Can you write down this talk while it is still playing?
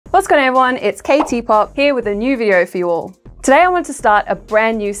What's going on everyone, it's KTpop here with a new video for you all. Today I want to start a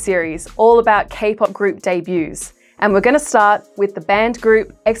brand new series all about K-pop group debuts, and we're going to start with the band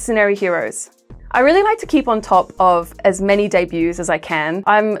group Xdinary Heroes. I really like to keep on top of as many debuts as I can.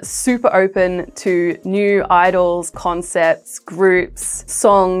 I'm super open to new idols, concepts, groups,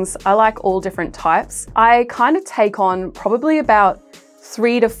 songs. I like all different types. I kind of take on probably about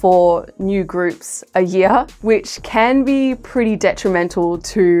 3 to 4 new groups a year, which can be pretty detrimental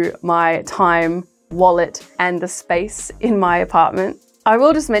to my time, wallet, and the space in my apartment. I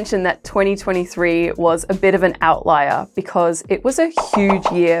will just mention that 2023 was a bit of an outlier because it was a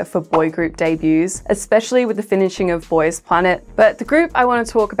huge year for boy group debuts, especially with the finishing of Boys Planet. But the group I want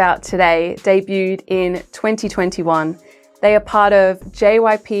to talk about today debuted in 2021. They are part of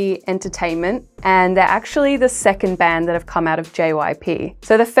JYP Entertainment, and they're actually the second band that have come out of JYP.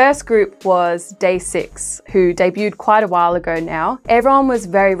 So the first group was Day6, who debuted quite a while ago now. Everyone was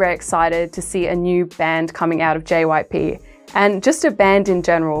very, very excited to see a new band coming out of JYP, and just a band in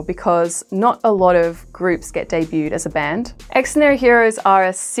general, because not a lot of groups get debuted as a band. Xdinary Heroes are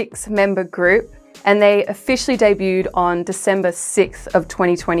a 6-member group, and they officially debuted on December 6th of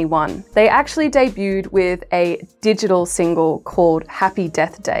 2021. They actually debuted with a digital single called Happy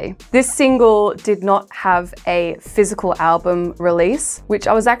Death Day. This single did not have a physical album release, which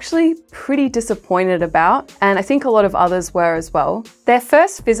I was actually pretty disappointed about, and I think a lot of others were as well. Their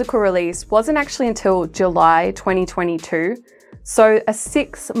first physical release wasn't actually until July 2022, so a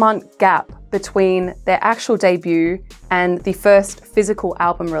 6-month gap between their actual debut and the first physical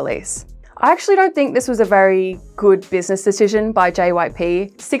album release. I actually don't think this was a very good business decision by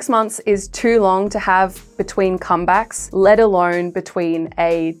JYP. 6 months is too long to have between comebacks, let alone between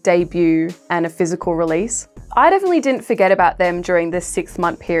a debut and a physical release. I definitely didn't forget about them during this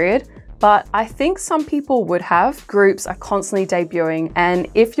 6-month period, but I think some people would have. Groups are constantly debuting, and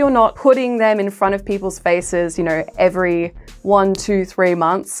if you're not putting them in front of people's faces, you know, every 1, 2, 3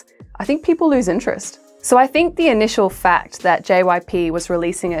 months, I think people lose interest. So I think the initial fact that JYP was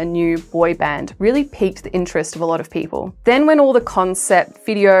releasing a new boy band really piqued the interest of a lot of people. Then when all the concept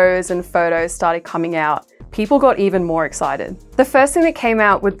videos and photos started coming out, people got even more excited. The first thing that came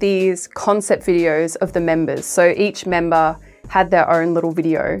out were these concept videos of the members. So each member had their own little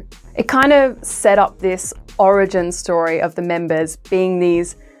video. It kind of set up this origin story of the members being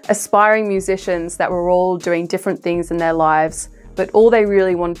these aspiring musicians that were all doing different things in their lives, but all they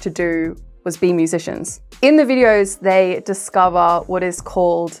really wanted to do was be musicians. In the videos, they discover what is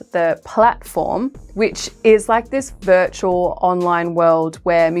called the platform, which is like this virtual online world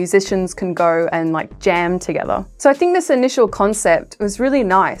where musicians can go and like jam together. So I think this initial concept was really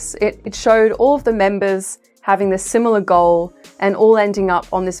nice. It showed all of the members having this similar goal and all ending up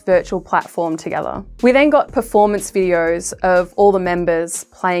on this virtual platform together. We then got performance videos of all the members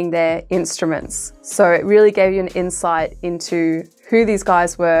playing their instruments. So it really gave you an insight into who these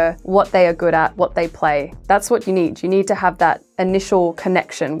guys were, what they are good at, what they play. That's what you need. You need to have that initial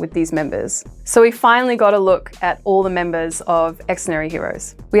connection with these members. So we finally got a look at all the members of Xdinary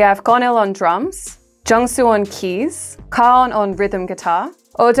Heroes. We have Gonil on drums, Jungsu on keys, Kaon on rhythm guitar,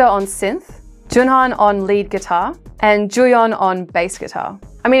 Oda on synth, Junhan on lead guitar, and Juyeon on bass guitar.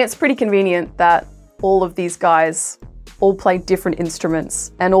 I mean, it's pretty convenient that all of these guys all played different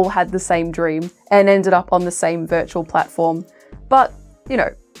instruments and all had the same dream and ended up on the same virtual platform. But, you know,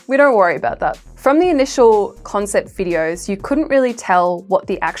 we don't worry about that. From the initial concept videos, you couldn't really tell what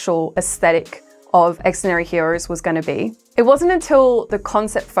the actual aesthetic of Xdinary Heroes was going to be. It wasn't until the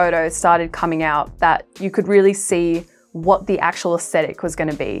concept photos started coming out that you could really see what the actual aesthetic was going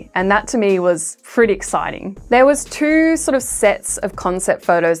to be. And that to me was pretty exciting. There was 2 sort of sets of concept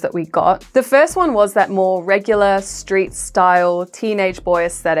photos that we got. The first one was that more regular street style teenage boy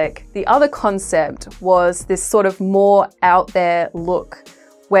aesthetic. The other concept was this sort of more out there look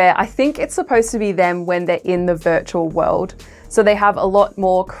where I think it's supposed to be them when they're in the virtual world. So they have a lot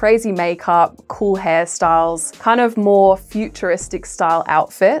more crazy makeup, cool hairstyles, kind of more futuristic style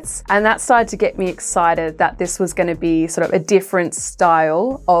outfits. And that started to get me excited that this was going to be sort of a different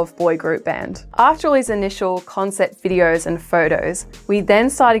style of boy group band. After all these initial concept videos and photos, we then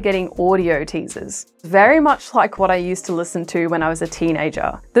started getting audio teasers. Very much like what I used to listen to when I was a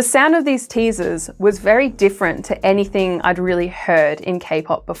teenager. The sound of these teasers was very different to anything I'd really heard in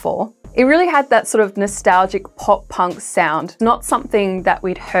K-pop before. It really had that sort of nostalgic pop punk sound, not something that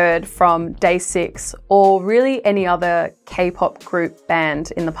we'd heard from Day6 or really any other K-pop group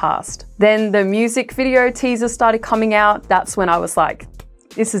band in the past. Then the music video teasers started coming out. That's when I was like,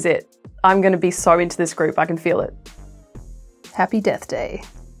 this is it. I'm going to be so into this group, I can feel it. Happy Death Day.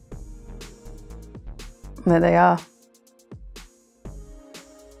 There they are.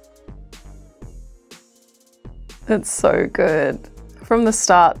 It's so good. From the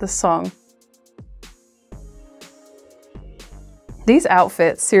start, the song. These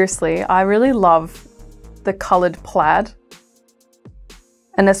outfits, seriously, I really love the coloured plaid.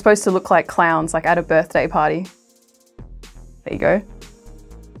 And they're supposed to look like clowns, like at a birthday party. There you go.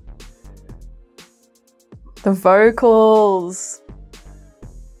 The vocals.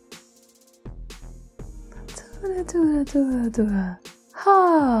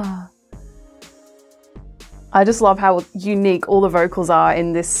 Ha. I just love how unique all the vocals are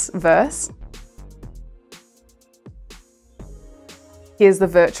in this verse. Here's the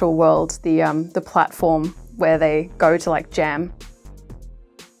virtual world, the platform where they go to like jam.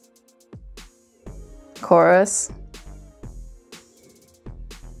 Chorus.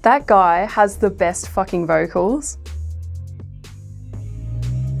 That guy has the best fucking vocals.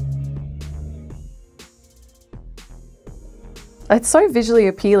 It's so visually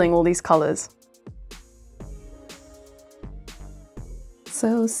appealing, all these colours.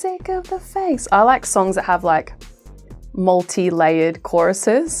 So sick of the fakes. I like songs that have like multi-layered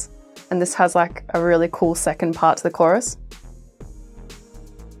choruses, and this has like a really cool second part to the chorus.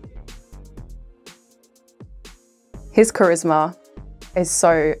 His charisma is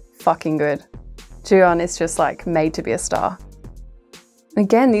so fucking good. Jiyeon is just like made to be a star.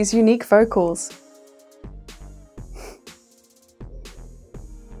 Again, these unique vocals.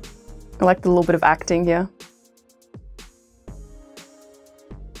 I like the little bit of acting here.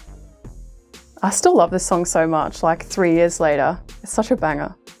 I still love this song so much, like 3 years later. It's such a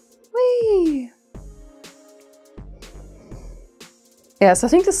banger. Whee! Yeah, so I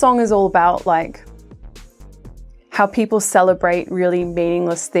think the song is all about like how people celebrate really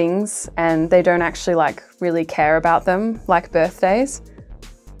meaningless things and they don't actually like really care about them, like birthdays.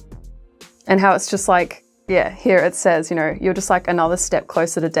 And how it's just like, yeah, here it says, you know, you're just like another step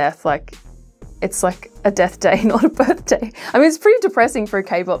closer to death. Like, it's like a death day, not a birthday. I mean, it's pretty depressing for a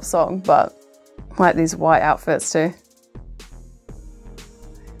K-pop song, but I like these white outfits too.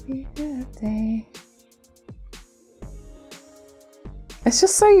 Happy birthday. It's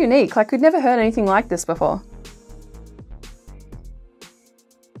just so unique. Like, we'd never heard anything like this before.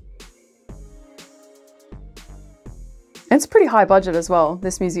 It's pretty high budget as well,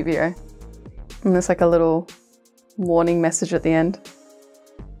 this music video. And there's like a little warning message at the end.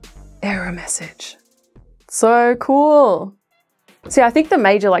 Error message. So cool. See, I think the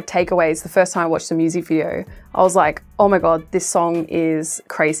major like takeaways the first time I watched the music video, I was like, oh my God, this song is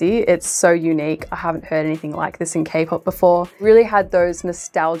crazy. It's so unique. I haven't heard anything like this in K-pop before. Really had those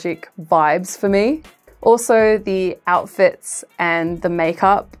nostalgic vibes for me. Also, the outfits and the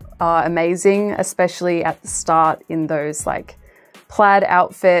makeup are amazing, especially at the start in those like plaid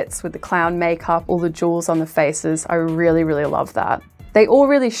outfits with the clown makeup, all the jewels on the faces. I really, really love that. They all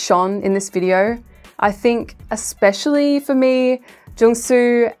really shone in this video. I think especially for me,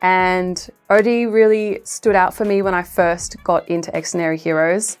 Jungsu and Odi really stood out for me when I first got into Xdinary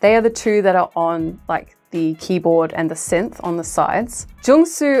Heroes. They are the two that are on like the keyboard and the synth on the sides.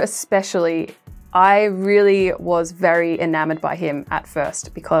 Jungsu especially, I really was very enamored by him at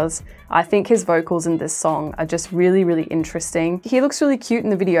first because I think his vocals in this song are just really, really interesting. He looks really cute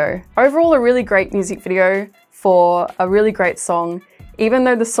in the video. Overall, a really great music video for a really great song. Even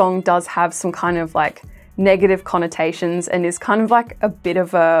though the song does have some kind of like negative connotations and is kind of like a bit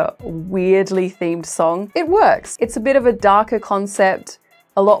of a weirdly themed song, it works. It's a bit of a darker concept,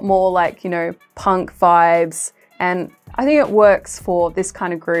 a lot more like, you know, punk vibes, and I think it works for this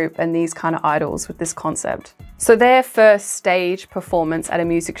kind of group and these kind of idols with this concept. So their first stage performance at a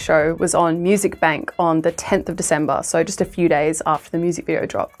music show was on Music Bank on the 10th of December, so just a few days after the music video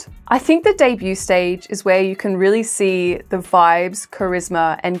dropped. I think the debut stage is where you can really see the vibes,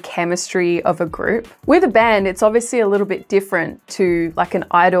 charisma, and chemistry of a group. With a band, it's obviously a little bit different to like an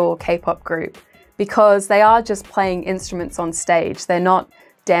idol K-pop group because they are just playing instruments on stage. They're not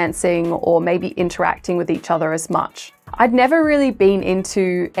dancing or maybe interacting with each other as much. I'd never really been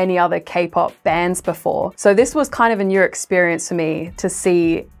into any other K-pop bands before, so this was kind of a new experience for me to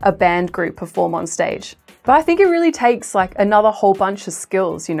see a band group perform on stage. But I think it really takes like another whole bunch of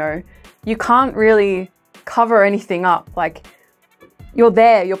skills, you know? You can't really cover anything up. Like, you're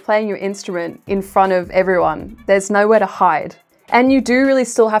there, you're playing your instrument in front of everyone. There's nowhere to hide. And you do really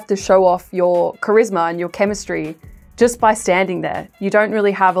still have to show off your charisma and your chemistry just by standing there. You don't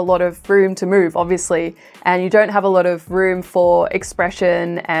really have a lot of room to move, obviously, and you don't have a lot of room for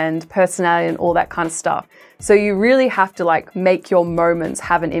expression and personality and all that kind of stuff. So you really have to like make your moments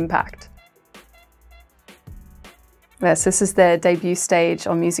have an impact. Yes, this is their debut stage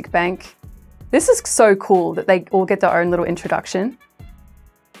on Music Bank. This is so cool that they all get their own little introduction.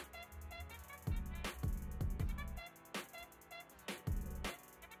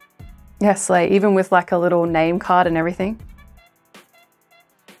 Yeah, slay, even with like a little name card and everything.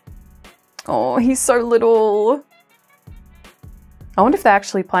 Oh, he's so little. I wonder if they're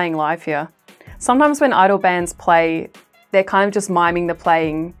actually playing live here. Sometimes when idol bands play, they're kind of just miming the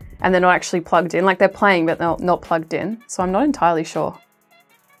playing and they're not actually plugged in. Like they're playing, but they're not plugged in. So I'm not entirely sure.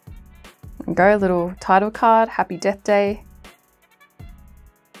 And go, little title card, Happy Death Day.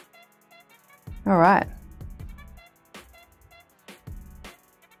 All right.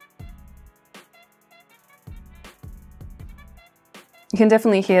 You can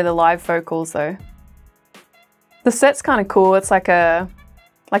definitely hear the live vocals though. The set's kind of cool. It's like they're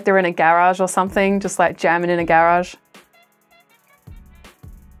in a garage or something, just like jamming in a garage.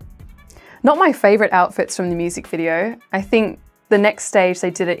 Not my favorite outfits from the music video. I think the next stage they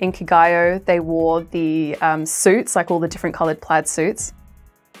did it in Kagayo. They wore the suits, like all the different colored plaid suits.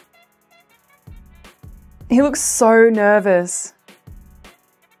 He looks so nervous.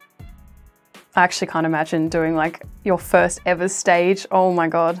 I actually can't imagine doing like your first ever stage. Oh my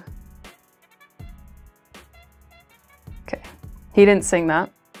God. Okay, he didn't sing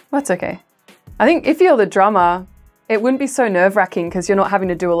that. That's okay. I think if you're the drummer, it wouldn't be so nerve-wracking because you're not having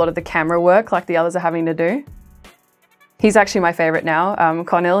to do a lot of the camera work like the others are having to do. He's actually my favorite now.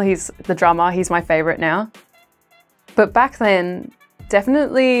 Cornel, he's the drummer, he's my favorite now. But back then,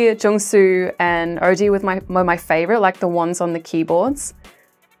 definitely Jungsu and Oji were my favorite, like the ones on the keyboards.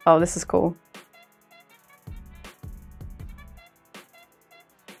 Oh, this is cool.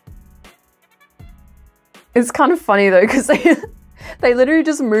 It's kind of funny though, because they literally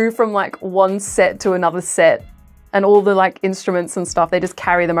just move from like one set to another set and all the like instruments and stuff, they just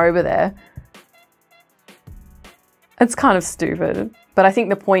carry them over there. It's kind of stupid, but I think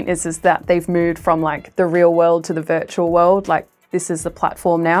the point is that they've moved from like the real world to the virtual world. Like this is the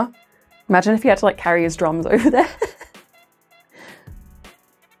platform now. Imagine if he had to like carry his drums over there.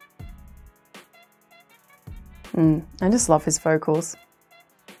 I just love his vocals.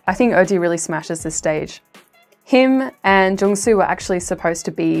 I think Oji really smashes this stage. Him and Jungsu were actually supposed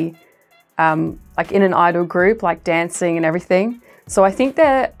to be like in an idol group, like dancing and everything. So I think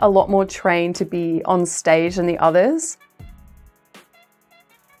they're a lot more trained to be on stage than the others.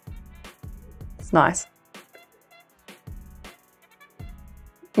 It's nice.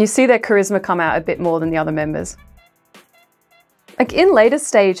 You see their charisma come out a bit more than the other members. Like in later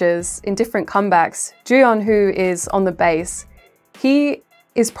stages, in different comebacks, Juyeon, who is on the bass, he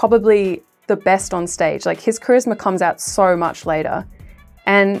is probably the best on stage. Like his charisma comes out so much later.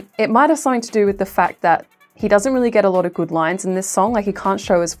 And it might have something to do with the fact that he doesn't really get a lot of good lines in this song. Like he can't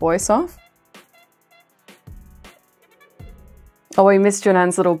show his voice off. Oh, we missed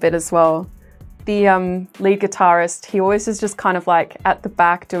Junan's little bit as well. The lead guitarist, he always is just kind of like at the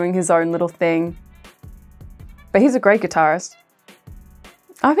back doing his own little thing. But he's a great guitarist.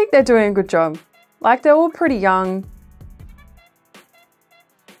 I think they're doing a good job. Like they're all pretty young.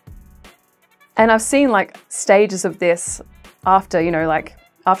 And I've seen like stages of this after, you know, like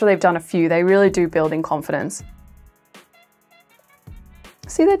after they've done a few, they really do build in confidence.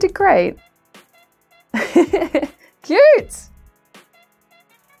 See, they did great. Cute.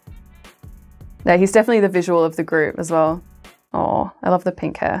 Yeah, he's definitely the visual of the group as well. Oh, I love the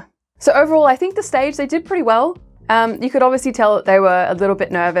pink hair. So overall, I think the stage, they did pretty well. You could obviously tell that they were a little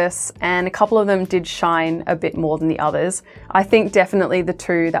bit nervous and a couple of them did shine a bit more than the others. I think definitely the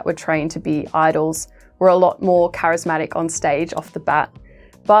two that were trained to be idols were a lot more charismatic on stage off the bat.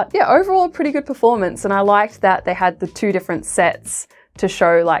 But yeah, overall a pretty good performance, and I liked that they had the two different sets to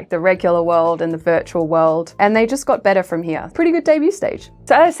show like the regular world and the virtual world, and they just got better from here. Pretty good debut stage.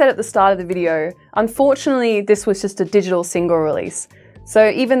 So as I said at the start of the video, unfortunately this was just a digital single release. So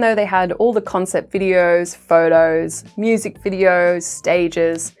even though they had all the concept videos, photos, music videos,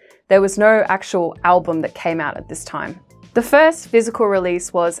 stages, there was no actual album that came out at this time. The first physical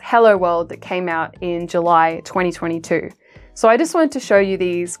release was Hello World that came out in July 2022. So I just wanted to show you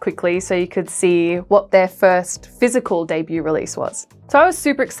these quickly so you could see what their first physical debut release was. So I was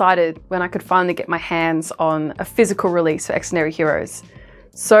super excited when I could finally get my hands on a physical release for Xdinary Heroes.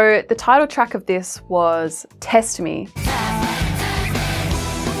 So the title track of this was Test Me,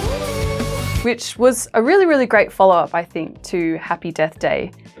 which was a really, really great follow-up, I think, to Happy Death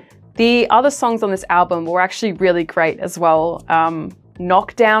Day. The other songs on this album were actually really great as well.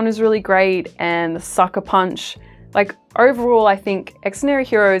 Knockdown is really great, and the Sucker Punch. Like overall, I think Xdinary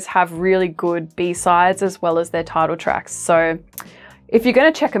Heroes have really good B-sides as well as their title tracks. So if you're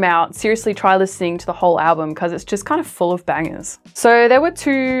gonna check them out, seriously try listening to the whole album because it's just kind of full of bangers. So there were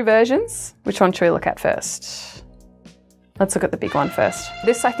two versions. Which one should we look at first? Let's look at the big one first.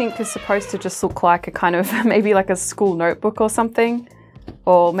 This I think is supposed to just look like a kind of maybe like a school notebook or something.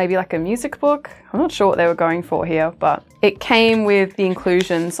 or maybe like a music book. I'm not sure what they were going for here, but it came with the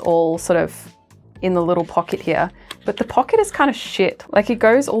inclusions all sort of in the little pocket here. But the pocket is kind of shit. Like it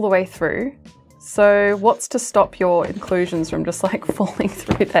goes all the way through. So what's to stop your inclusions from just like falling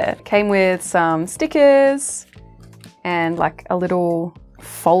through there? Came with some stickers and like a little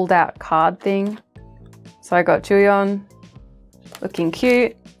fold out card thing. So I got Juyeon looking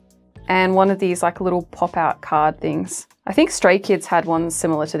cute and one of these like little pop out card things. I think Stray Kids had ones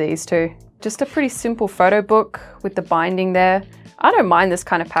similar to these too. Just a pretty simple photo book with the binding there. I don't mind this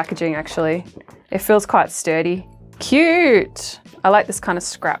kind of packaging actually. It feels quite sturdy. Cute! I like this kind of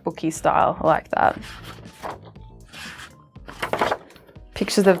scrapbooky style, I like that.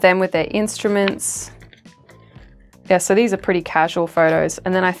 Pictures of them with their instruments. Yeah, so these are pretty casual photos.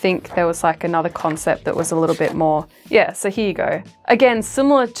 And then I think there was like another concept that was a little bit more, yeah, so here you go. Again,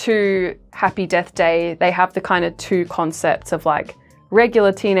 similar to Happy Death Day, they have the kind of two concepts of like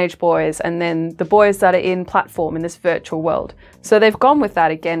regular teenage boys and then the boys that are in platform in this virtual world. So they've gone with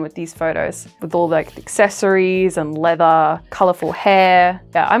that again with these photos, with all like the accessories and leather, colorful hair.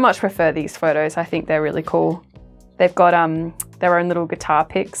 Yeah, I much prefer these photos. I think they're really cool. They've got their own little guitar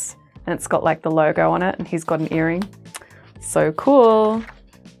picks and it's got like the logo on it and he's got an earring. So cool.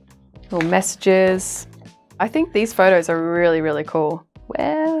 Little messages. I think these photos are really, really cool.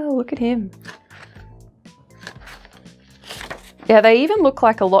 Wow, look at him. Yeah, they even look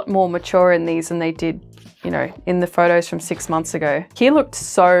like a lot more mature in these than they did, you know, in the photos from 6 months ago. He looked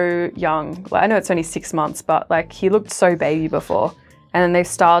so young. Like, I know it's only 6 months, but like he looked so baby before. And then they've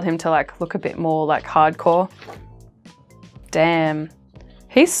styled him to like look a bit more like hardcore. Damn.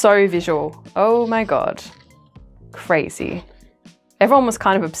 He's so visual. Oh my God. Crazy. Everyone was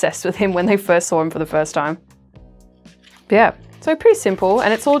kind of obsessed with him when they first saw him for the first time. But yeah. So pretty simple,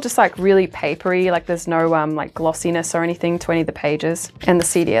 and it's all just like really papery, like there's no like glossiness or anything to any of the pages, and the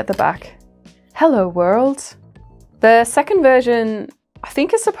CD at the back. Hello world. The second version, I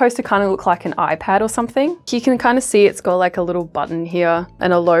think is supposed to kind of look like an iPad or something. You can kind of see it's got like a little button here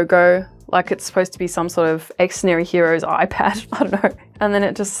and a logo, like it's supposed to be some sort of Xdinary Heroes iPad, I don't know. And then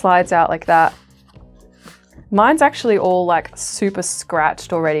it just slides out like that. Mine's actually all like super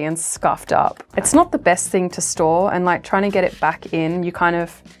scratched already and scuffed up. It's not the best thing to store and like trying to get it back in, you kind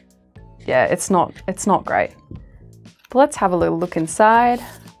of, yeah, it's not great. But let's have a little look inside.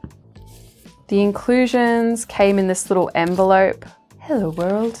 The inclusions came in this little envelope. Hello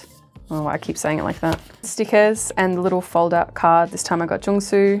world. Oh, I keep saying it like that. Stickers and the little fold out card. This time I got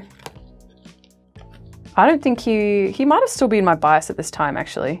Jungsu. I don't think he might have still been my bias at this time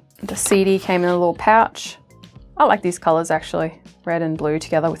actually. The CD came in a little pouch. I like these colors actually, red and blue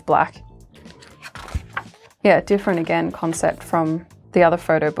together with black. Yeah, different again concept from the other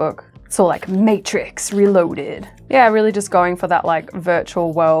photo book. It's all like Matrix Reloaded. Yeah, really just going for that like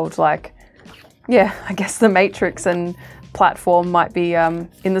virtual world, like, yeah, I guess the Matrix and platform might be in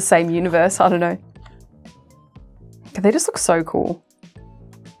the same universe, I don't know. They just look so cool.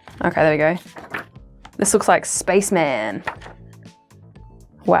 Okay, there we go. This looks like Spaceman.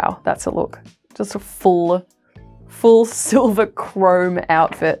 Wow, that's a look. Just a full silver chrome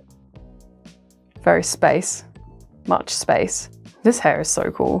outfit. Very space. Much space. This hair is so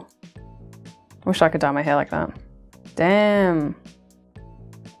cool. I wish I could dye my hair like that. Damn.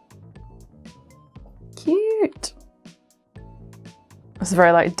 Cute. This is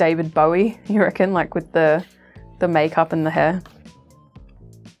very like David Bowie, you reckon? Like with the makeup and the hair.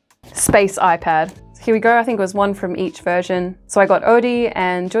 Space iPad. Here we go, I think it was one from each version. So I got Odi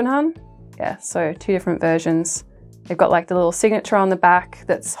and Junhan. Yeah, so 2 different versions. They've got like the little signature on the back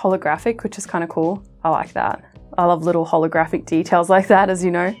that's holographic, which is kind of cool. I like that. I love little holographic details like that, as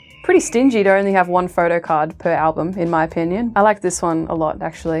you know. Pretty stingy to only have 1 photo card per album, in my opinion. I like this one a lot,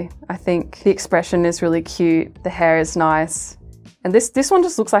 actually. I think the expression is really cute. The hair is nice. And this one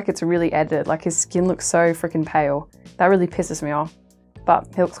just looks like it's really edited. Like his skin looks so freaking pale. That really pisses me off. But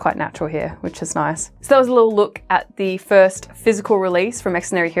he looks quite natural here, which is nice. So that was a little look at the first physical release from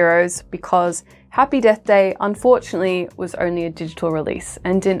Xdinary Heroes, because Happy Death Day, unfortunately, was only a digital release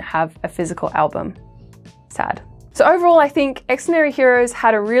and didn't have a physical album. Sad. So overall, I think Xdinary Heroes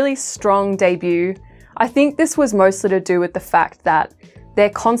had a really strong debut. I think this was mostly to do with the fact that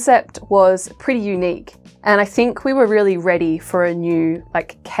their concept was pretty unique. And I think we were really ready for a new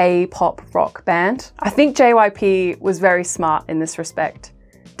like K-pop rock band. I think JYP was very smart in this respect.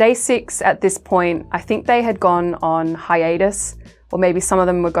 Day 6 at this point, I think they had gone on hiatus, or maybe some of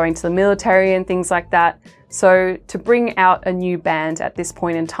them were going to the military and things like that. So to bring out a new band at this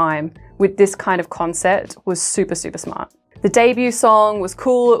point in time with this kind of concept was super, super smart. The debut song was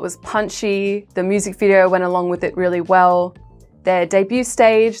cool, it was punchy, the music video went along with it really well. their debut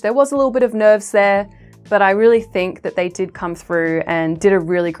stage, there was a little bit of nerves there, but I really think that they did come through and did a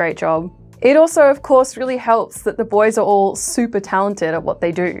really great job. It also, of course, really helps that the boys are all super talented at what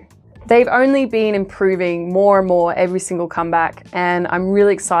they do. They've only been improving more and more every single comeback, and I'm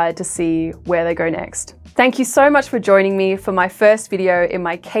really excited to see where they go next. Thank you so much for joining me for my first video in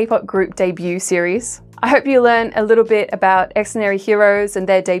my K-pop group debut series. I hope you learned a little bit about Xdinary Heroes and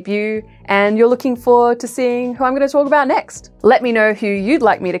their debut, and you're looking forward to seeing who I'm going to talk about next. Let me know who you'd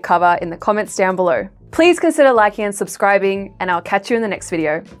like me to cover in the comments down below. Please consider liking and subscribing, and I'll catch you in the next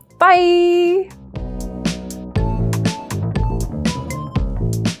video. Bye!